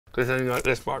Because then you got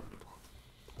this part.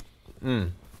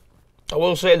 I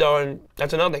will say though, and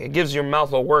that's another thing, it gives your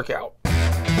mouth a workout.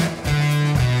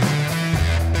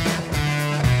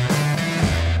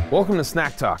 Welcome to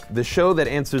Snack Talk, the show that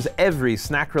answers every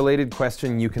snack-related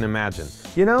question you can imagine.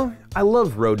 You know, I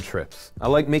love road trips. I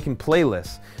like making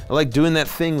playlists. I like doing that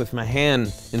thing with my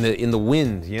hand in the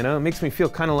wind, you know? It makes me feel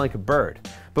kind of like a bird.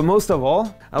 But most of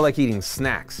all, I like eating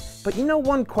snacks. But you know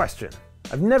one question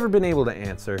I've never been able to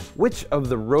answer: which of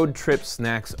the road trip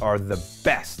snacks are the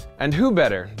best? And who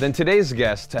better than today's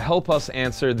guest to help us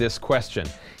answer this question?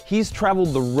 He's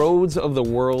traveled the roads of the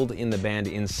world in the band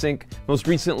NSYNC. Most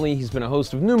recently, he's been a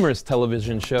host of numerous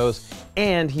television shows,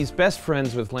 and he's best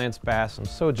friends with Lance Bass. I'm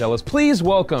so jealous. Please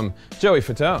welcome Joey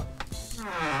Fatone.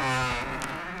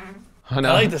 I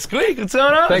like the squeak. What's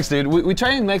going on? Thanks, dude. We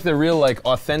try and make the real, like,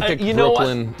 authentic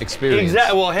Brooklyn experience.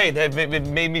 Exactly. Well, hey, it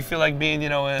made me feel like being, you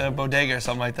know, in a bodega or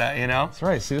something like that, you know? That's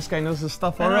right. See, this guy knows his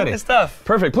stuff I already. know his stuff.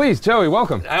 Perfect. Please, Joey,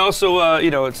 welcome. I also,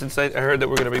 you know, since I heard that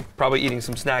we're going to be probably eating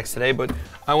some snacks today, but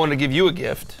I want to give you a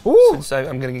gift. Ooh. Since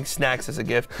I'm going to get snacks as a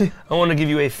gift, I want to give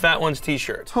you a Fat Ones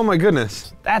t-shirt. Oh, my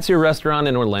goodness. That's your restaurant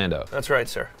in Orlando. That's right,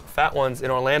 sir. Fat Ones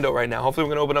in Orlando right now. Hopefully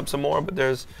we're going to open up some more, but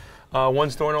there's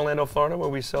one store in Orlando, Florida, where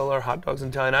we sell our hot dogs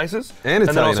and Italian ices. And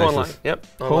Italian then also ices. online. Yep.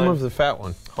 Home Online. of the fat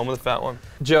one. Home of the fat one.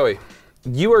 Joey,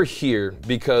 you are here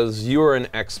because you are an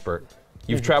expert.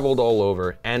 You've traveled all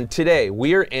over, and today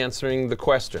we are answering the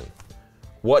question: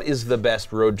 what is the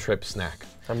best road trip snack?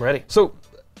 I'm ready. So,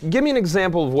 give me an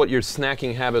example of what your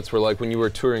snacking habits were like when you were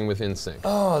touring with NSYNC.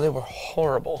 Oh, they were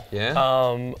horrible. Yeah?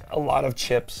 A lot of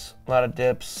chips, a lot of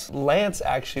dips. Lance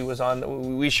actually was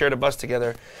on, we shared a bus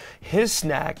together. His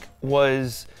snack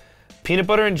was peanut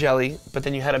butter and jelly, but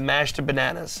then you had to mash the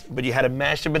bananas. But you had to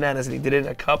mash the bananas, and he did it in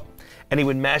a cup, and he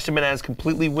would mash the bananas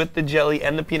completely with the jelly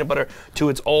and the peanut butter to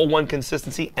its all one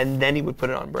consistency, and then he would put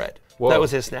it on bread. Whoa. That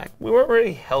was his snack. We weren't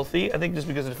really healthy, I think, just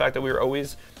because of the fact that we were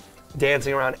always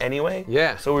dancing around anyway.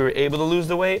 Yeah. So we were able to lose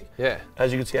the weight. Yeah.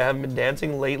 As you can see, I haven't been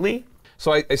dancing lately.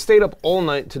 So I stayed up all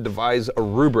night to devise a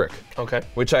rubric, Okay.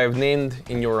 which I have named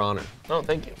in your honor. Oh,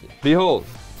 thank you. Behold,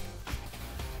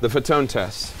 the Fatone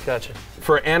test Gotcha.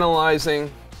 for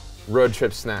analyzing road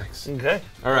trip snacks. Okay.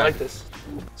 All right. I like this.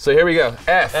 So here we go.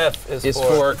 F, F is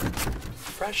for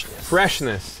freshness.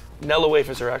 freshness. Nella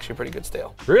wafers are actually pretty good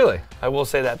stale. Really? I will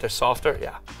say that. They're softer.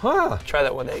 Yeah. Huh. Try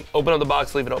that one day. Open up the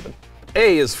box, leave it open.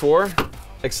 A is for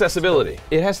accessibility.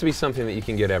 It has to be something that you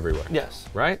can get everywhere. Yes.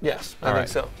 Right? Yes, I All think right.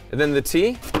 so. And then the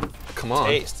T, come on.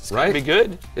 Taste. It's right? gotta be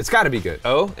good. It's got to be good.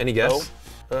 O, any guess?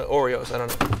 Oreos, I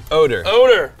don't know. Odor.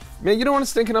 Odor. Man, you don't want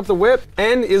to stinking up the whip.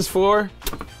 N is for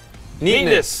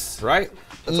neatness. Right?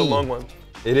 That's a long one.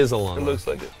 It is a long It one. looks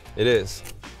like it. It is.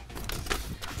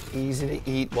 Easy to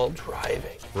eat while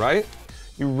driving. Right?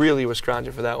 You really were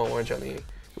scrounging for that one, weren't you, on the eat?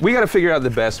 We got to figure out the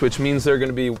best, which means there are going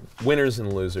to be winners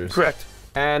and losers. Correct.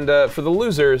 And for the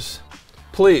losers,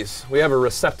 please, we have a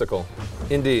receptacle.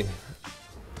 Indeed.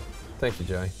 Thank you,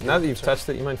 Joey. Now that you've touched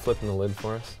it, you mind flipping the lid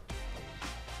for us?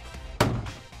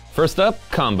 First up,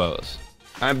 combos.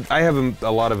 I have a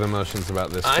lot of emotions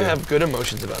about this, too. I have good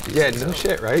emotions about these Yeah, things, no though.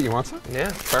 shit, right? You want some? Yeah.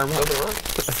 Fire 'em up. Nothing wrong.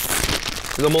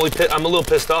 'Cause I'm a little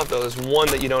pissed off, though. There's one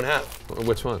that you don't have.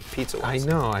 Which one? Pizza I ones.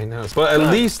 know. But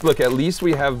at least, look, at least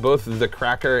we have both the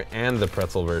cracker and the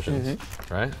pretzel versions,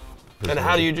 right? And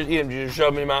how do you just eat them? Do you just shove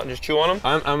them in your mouth and just chew on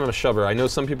them? I'm a shover. I know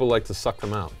some people like to suck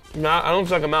them out. No, I don't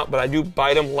suck them out, but I do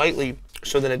bite them lightly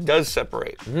so that it does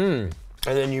separate. And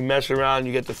then you mess around,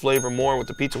 you get the flavor more with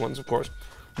the pizza ones, of course,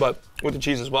 but with the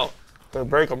cheese as well. So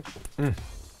break them. And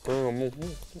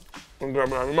grab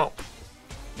it out of your mouth.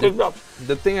 Good stuff.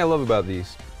 The thing I love about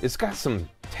these, it's got some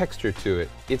texture to it.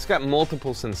 It's got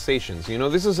multiple sensations. You know,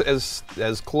 this is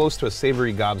as close to a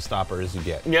savory gobstopper as you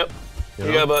get. Yep. You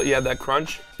You, know? have that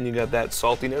crunch, and you got that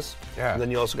saltiness. Yeah. And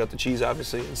then you also got the cheese,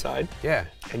 obviously, inside. Yeah.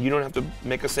 And you don't have to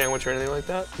make a sandwich or anything like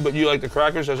that. But you like the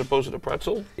crackers as opposed to the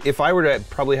pretzel? If I were to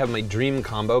probably have my dream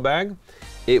combo bag,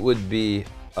 it would be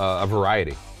a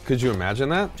variety. Could you imagine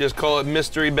that? Just call it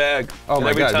mystery bag. Oh and my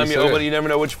every God, time you you said open it. it, you never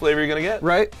know which flavor you're gonna get.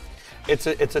 Right? It's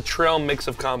a trail mix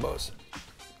of combos.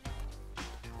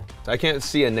 I can't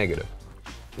see a negative.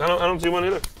 I don't see one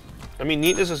either. I mean,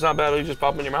 neatness is not bad. You just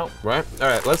pop them in your mouth. Right? All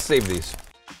right, let's save these.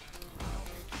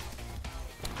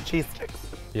 Cheese sticks.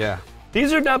 Yeah.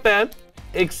 These are not bad,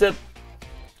 except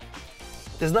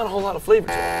there's not a whole lot of flavor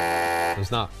to them.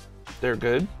 It's not. They're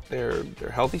good. They're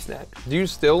a healthy snack. Do you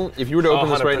still, if you were to open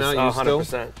this right now, you still?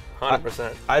 100%.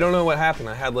 100%. I don't know what happened.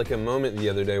 I had like a moment the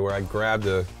other day where I grabbed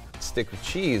a stick of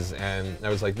cheese and I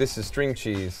was like, this is string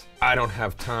cheese. I don't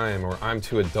have time, or I'm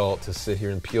too adult to sit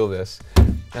here and peel this.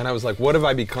 And I was like, what have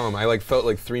I become? I like felt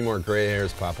like 3 more gray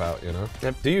hairs pop out, you know?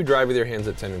 Yep. Do you drive with your hands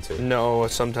at 10 and 2? No,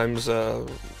 sometimes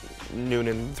noon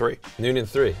and 3. Noon and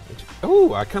 3.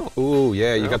 Ooh, I kind of, ooh,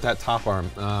 yeah, you got that top arm.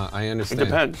 I understand. It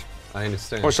depends. I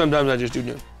understand. Or sometimes I just do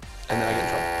noon, and then I get in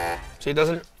trouble. See, it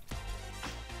doesn't.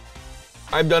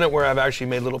 I've done it where I've actually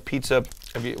made little pizza.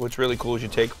 What's really cool is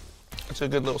it's a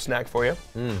good little snack for you.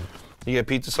 You get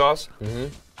pizza sauce,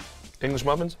 English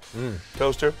muffins,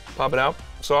 toaster, pop it out,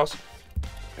 sauce,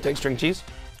 take string cheese,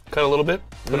 cut a little bit,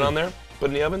 put it on there, put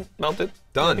it in the oven, melt it,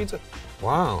 done. Pizza.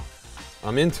 Wow,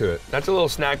 I'm into it. That's a little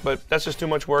snack, but that's just too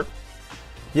much work.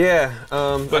 Yeah,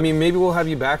 I mean, maybe we'll have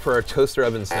you back for our toaster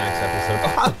oven snacks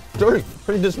episode. Dirty,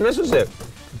 he dismisses it.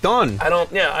 Done.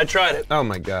 I tried it. Oh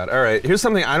my God, all right. Here's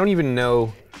something I don't even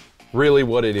know really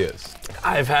what it is.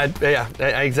 I've had,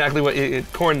 exactly what,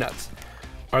 corn nuts.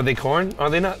 Are they corn? Are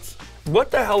they nuts?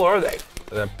 What the hell are they?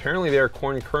 Apparently they're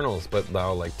corn kernels, but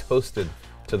they're like toasted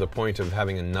to the point of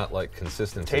having a nut-like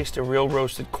consistency. Taste of real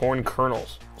roasted corn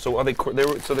kernels. So are they?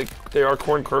 They are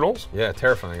corn kernels? Yeah,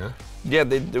 terrifying, huh? Yeah,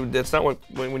 that's not what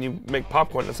when you make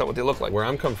popcorn. That's not what they look like. Where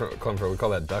I'm come from, we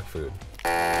call that duck food.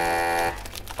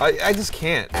 I just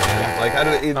can't, man. Like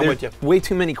I'm with you. Way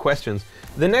too many questions.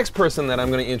 The next person that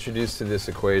I'm going to introduce to this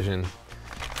equation,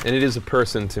 and it is a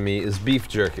person to me, is beef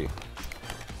jerky.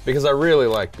 Because I really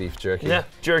like beef jerky. Yeah,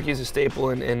 jerky is a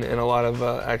staple in a lot of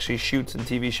actually shoots and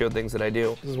TV show things that I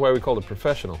do. This is why we call it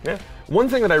professional. Yeah. One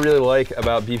thing that I really like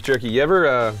about beef jerky, you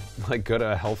ever like go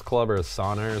to a health club or a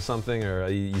sauna or something, or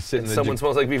you sit in the someone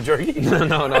smells like beef jerky?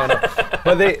 No.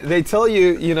 But they tell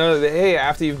you, you know, that, hey,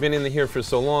 after you've been in here for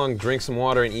so long, drink some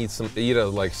water and eat a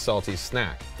like salty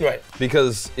snack. Right.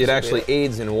 Because it actually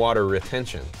aids in water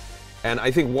retention. And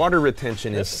I think water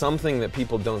retention is something that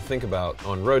people don't think about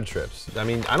on road trips. I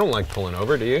mean, I don't like pulling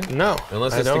over, do you? No.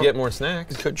 Unless it's to get more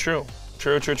snacks. True.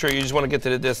 You just want to get to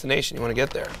the destination. You want to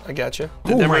get there. I got you.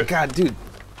 Oh my God, dude.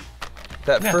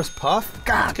 That first puff?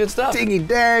 God, good stuff. Dingy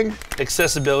dang.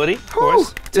 Accessibility, of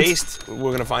course. Taste, we're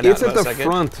going to find out in a second. It's at the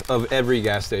front of every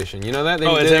gas station. You know that?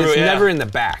 It's never in the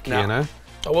back, you know?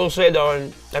 I will say, though,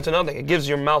 and that's another thing. It gives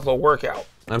your mouth a workout.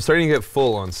 I'm starting to get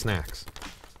full on snacks.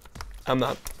 I'm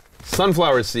not.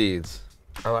 Sunflower seeds.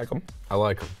 I like them. I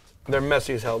like them. They're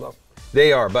messy as hell, though.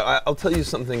 They are, but I'll tell you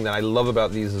something that I love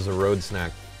about these as a road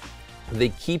snack. They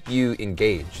keep you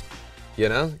engaged. You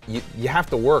know? You have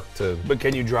to work to... But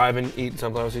can you drive and eat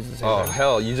sunflower seeds at the same time? Oh,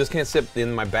 hell. You just can't sit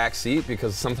in my back seat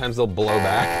because sometimes they'll blow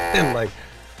back. And like...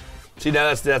 See,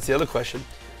 now that's the other question.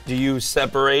 Do you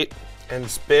separate and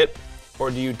spit,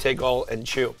 or do you take all and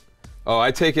chew? Oh,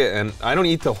 I take it, and I don't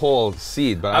eat the whole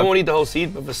seed, but I won't eat the whole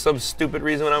seed, but for some stupid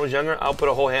reason when I was younger, I'll put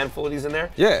a whole handful of these in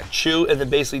there. Yeah. Chew, and then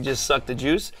basically just suck the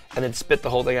juice, and then spit the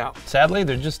whole thing out. Sadly,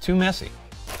 they're just too messy.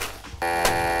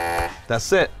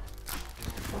 That's it.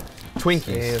 Twinkies.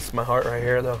 See, it's my heart right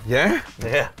here, though. Yeah?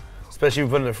 Yeah. Especially if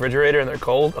you put in the refrigerator and they're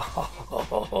cold.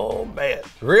 Oh, man.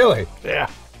 Really? Yeah.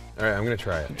 All right, I'm gonna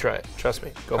try it. Try it. Trust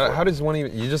me. Go for it. How does one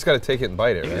even? You just gotta take it and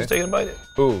bite it, right? You just take it and bite it.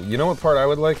 Ooh, you know what part I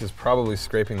would like is probably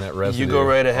scraping that residue. You go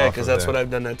right ahead, because of that's what I've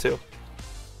done that too.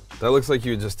 That looks like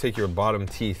you would just take your bottom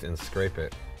teeth and scrape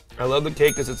it. I love the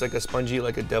cake because it's like a spongy,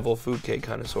 like a devil food cake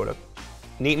kind of sort of.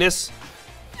 Neatness,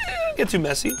 get too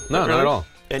messy. No, not at all.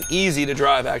 And easy to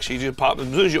drive, actually. You just pop, as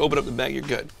soon as you open up the bag, you're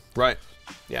good. Right.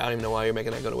 Yeah, I don't even know why you're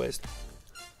making that go to waste.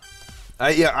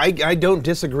 I don't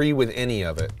disagree with any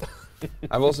of it.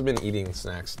 I've also been eating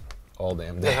snacks all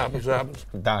damn day. It happens, it happens.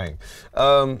 Dying.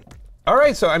 All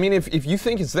right, so I mean, if you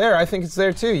think it's there, I think it's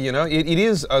there too, you know? It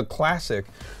is a classic.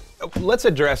 Let's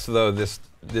address, though,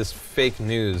 this fake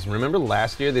news. Remember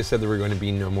last year they said there were going to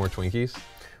be no more Twinkies?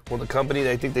 Well, the company,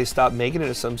 I think they stopped making it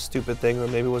as some stupid thing, or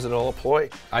maybe was it all a ploy?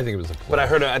 I think it was a ploy. But I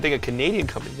heard, I think a Canadian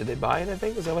company, did they buy it, I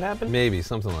think? Is that what happened? Maybe,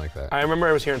 something like that. I remember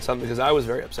I was hearing something because I was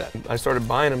very upset. I started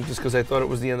buying them just because I thought it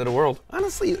was the end of the world.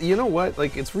 Honestly, you know what?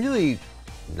 Like, it's really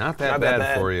not that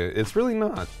bad for you. It's really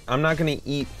not. I'm not going to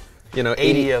eat, you know,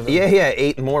 80 of them. Yeah,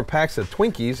 8 more packs of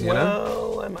Twinkies, you know?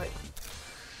 Well, I might.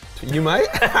 You might?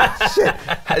 Shit.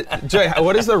 Joy,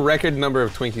 what is the record number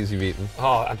of Twinkies you've eaten?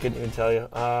 Oh, I couldn't even tell you.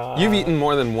 You've eaten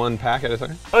more than one pack at a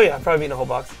time? Oh yeah, I've probably eaten a whole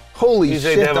box. Holy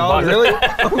Usually shit, they have a dog, box. really?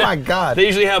 Oh my God. They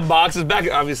usually have boxes back,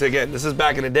 obviously again, this is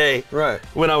back in the day. Right.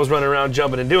 When I was running around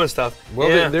jumping and doing stuff. Well,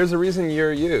 yeah. there's a reason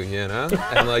you're you know?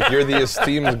 And like, you're the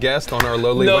esteemed guest on our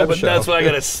lowly web No, but show. that's why I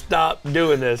gotta stop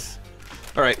doing this.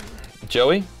 All right,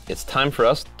 Joey, it's time for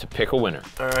us to pick a winner.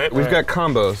 All right. We've got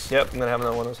combos. Yep, I'm gonna have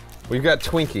another one of those. We've got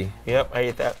Twinkie. Yep, I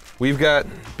ate that. We've got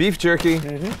beef jerky.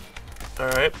 All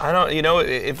right. I don't, you know,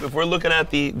 if we're looking at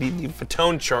the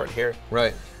Fatone chart here.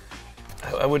 Right.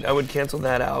 I would cancel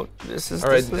that out. This is All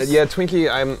right, this is, yeah, Twinkie,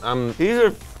 I'm These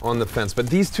are on the fence, but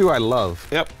these two I love.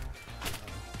 yep.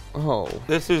 Oh.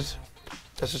 This is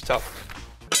tough.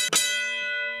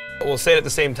 We'll say it at the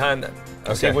same time then.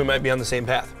 See Okay. if we might be on the same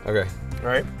path. Okay. All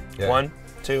right. Yeah. 1,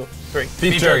 2, 3.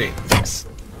 Beef jerky. Yes.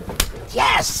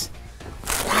 Yes.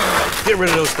 Get rid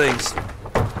of those things.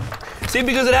 See,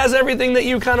 because it has everything that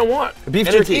you kind of want. Beef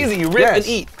and jerky. It's easy. You rip and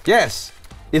eat. Yes.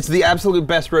 It's the absolute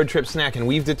best road trip snack, and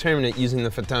we've determined it using the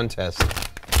Fatone test.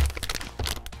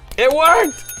 It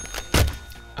worked.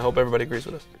 I hope everybody agrees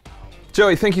with us.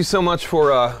 Joey, thank you so much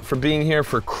for being here,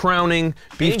 for crowning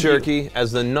beef Thank jerky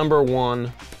as the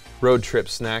 #1 road trip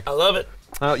snack. I love it.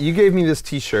 You gave me this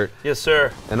T-shirt, Yes,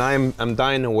 sir. and I'm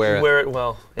dying to wear it. Wear it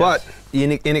well. But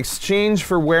in exchange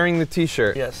for wearing the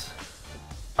T-shirt, Yes.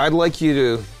 I'd like you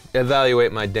to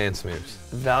evaluate my dance moves.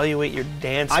 Evaluate your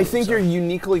dance. I think you're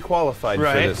uniquely qualified for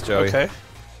this, Joey. Okay.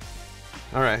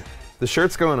 All right, the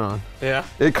shirt's going on. Yeah.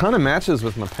 It kind of matches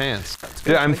with my pants.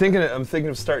 good. Yeah, I'm thinking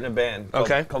of starting a band.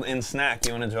 Okay. Called NSYNC.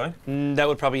 You want to join? That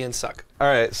would probably suck. All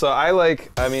right. So I'm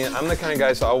the kind of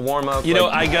guy. So I'll warm up. You know,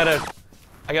 I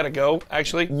gotta go.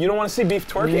 Actually. You don't want to see beef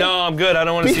twerking? No, I'm good. I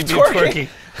don't want to see Beef beef twerking. twerking.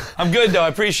 I'm good though. I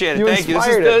appreciate it. You Thank you.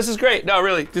 inspired it. This is great. No,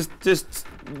 really. Just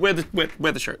wear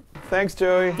the shirt. Thanks,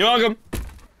 Joey. You're welcome.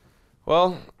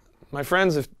 Well, my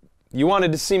friends, if you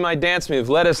wanted to see my dance move,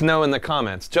 let us know in the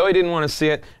comments. Joey didn't want to see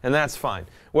it, and that's fine.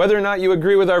 Whether or not you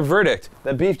agree with our verdict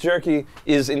that beef jerky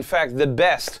is in fact the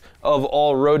best of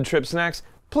all road trip snacks,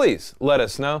 please let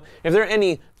us know. If there are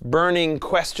any burning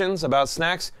questions about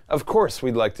snacks, of course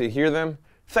we'd like to hear them.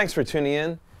 Thanks for tuning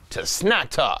in to Snack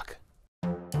Talk.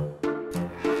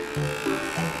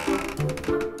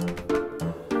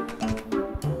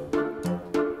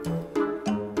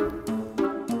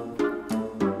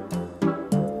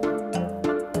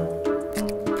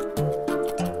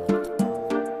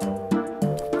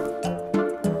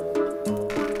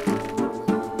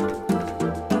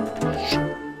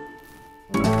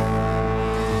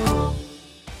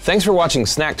 Thanks for watching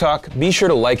Snack Talk. Be sure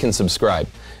to like and subscribe.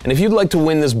 And if you'd like to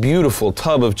win this beautiful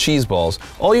tub of cheese balls,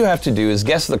 all you have to do is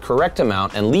guess the correct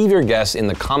amount and leave your guess in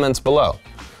the comments below.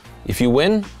 If you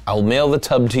win, I'll mail the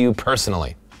tub to you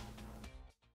personally.